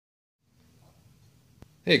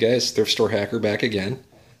Hey guys, ThriftStore Hacker back again.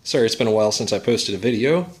 Sorry it's been a while since I posted a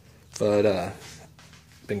video, but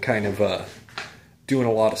been kind of doing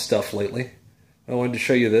a lot of stuff lately. I wanted to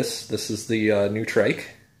show you this. This is the new trike.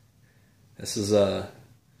 This is,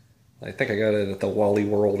 I think I got it at the Wally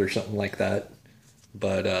World or something like that.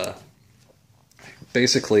 But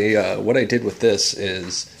basically what I did with this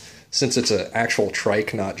is, since it's an actual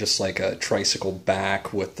trike, not just like a tricycle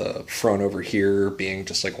back with the front over here being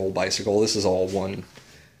just like a whole bicycle, this is all one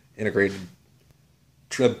integrated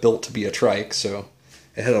built to be a trike, so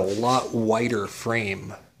it had a lot wider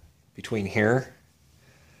frame between here.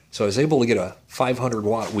 So I was able to get a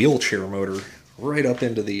 500-watt wheelchair motor right up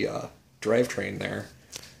into the drivetrain there.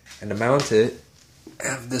 And to mount it, I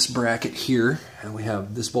have this bracket here, and we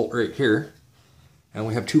have this bolt right here, and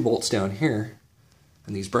we have two bolts down here.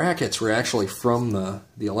 And these brackets were actually from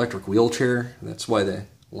the electric wheelchair. That's why they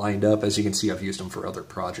lined up. As you can see, I've used them for other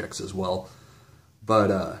projects as well.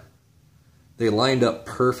 But they lined up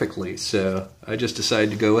perfectly, so I just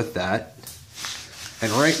decided to go with that.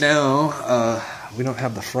 And right now, we don't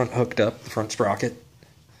have the front hooked up, the front sprocket,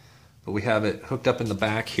 but we have it hooked up in the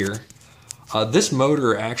back here. This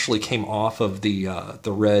motor actually came off of the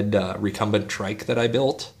red recumbent trike that I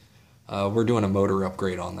built. We're doing a motor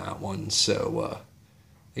upgrade on that one, so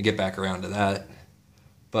I get back around to that.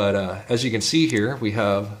 But as you can see here, we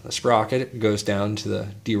have the sprocket. It goes down to the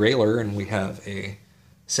derailleur, and we have a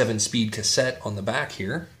 7-speed cassette on the back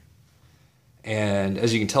here. And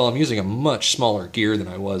as you can tell, I'm using a much smaller gear than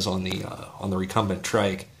I was on the recumbent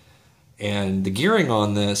trike. And the gearing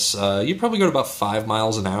on this, you'd probably go to about 5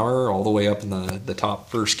 miles an hour all the way up in the top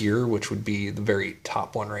first gear, which would be the very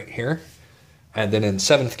top one right here. And then in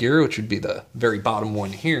 7th gear, which would be the very bottom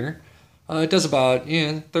one here, it does about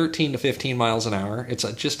 13 to 15 miles an hour. It's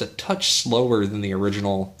just a touch slower than the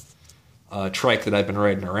original trike that I've been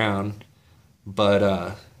riding around,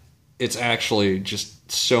 but it's actually just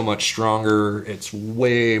so much stronger. It's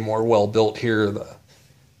way more well built here. The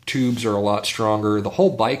tubes are a lot stronger. The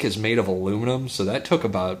whole bike is made of aluminum, so that took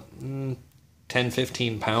about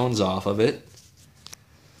 10-15 pounds off of it.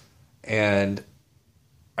 And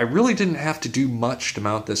I really didn't have to do much to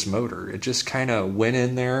mount this motor. It just kind of went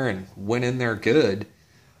in there and went in there good.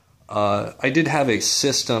 I did have a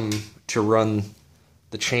system to run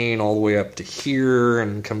the chain all the way up to here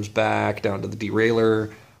and comes back down to the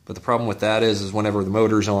derailleur. But the problem with that is whenever the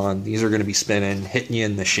motor's on, these are going to be spinning, hitting you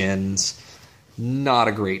in the shins. Not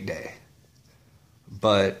a great day.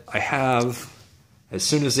 But I have, as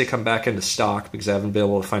soon as they come back into stock, because I haven't been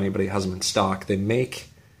able to find anybody who has them in stock, they make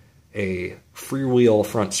a freewheel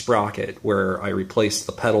front sprocket where I replaced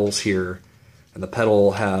the pedals here, and the pedal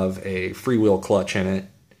will have a freewheel clutch in it,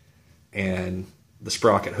 and the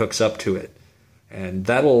sprocket hooks up to it. And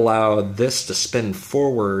that'll allow this to spin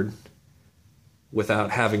forward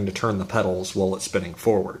without having to turn the pedals while it's spinning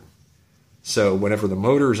forward. So whenever the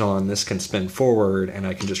motor's on, this can spin forward, and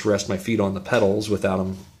I can just rest my feet on the pedals without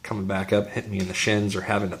them coming back up, hitting me in the shins, or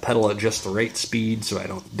having to pedal at just the right speed so I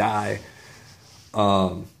don't die.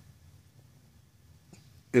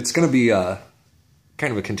 It's going to be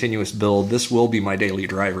kind of a continuous build. This will be my daily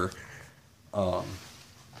driver. As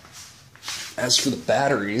for the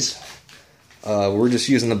batteries, we're just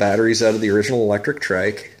using the batteries out of the original electric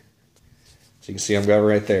trike. So you can see I've got it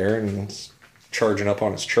right there, and it's charging up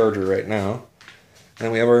on its charger right now.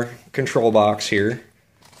 And we have our control box here.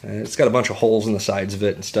 And it's got a bunch of holes in the sides of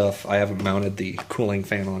it and stuff. I haven't mounted the cooling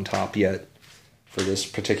fan on top yet for this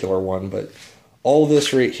particular one, but all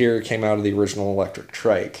this right here came out of the original electric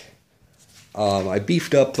trike. I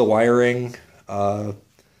beefed up the wiring.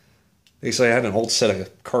 Basically, I had an old set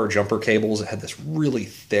of car jumper cables that had this really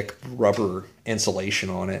thick rubber insulation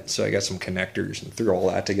on it, so I got some connectors and threw all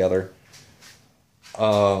that together.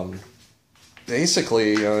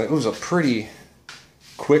 Basically, it was a pretty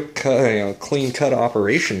quick, clean cut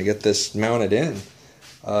operation to get this mounted in.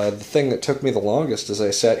 The thing that took me the longest is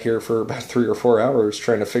I sat here for about 3 or 4 hours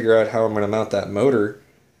trying to figure out how I'm going to mount that motor,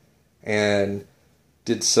 and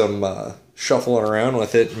did some shuffling around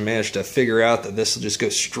with it and managed to figure out that this will just go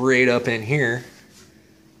straight up in here,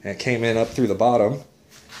 and it came in up through the bottom,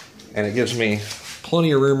 and it gives me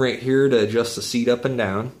plenty of room right here to adjust the seat up and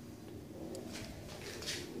down.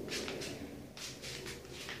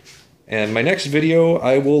 And my next video,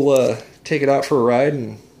 I will take it out for a ride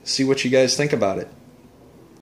and see what you guys think about it.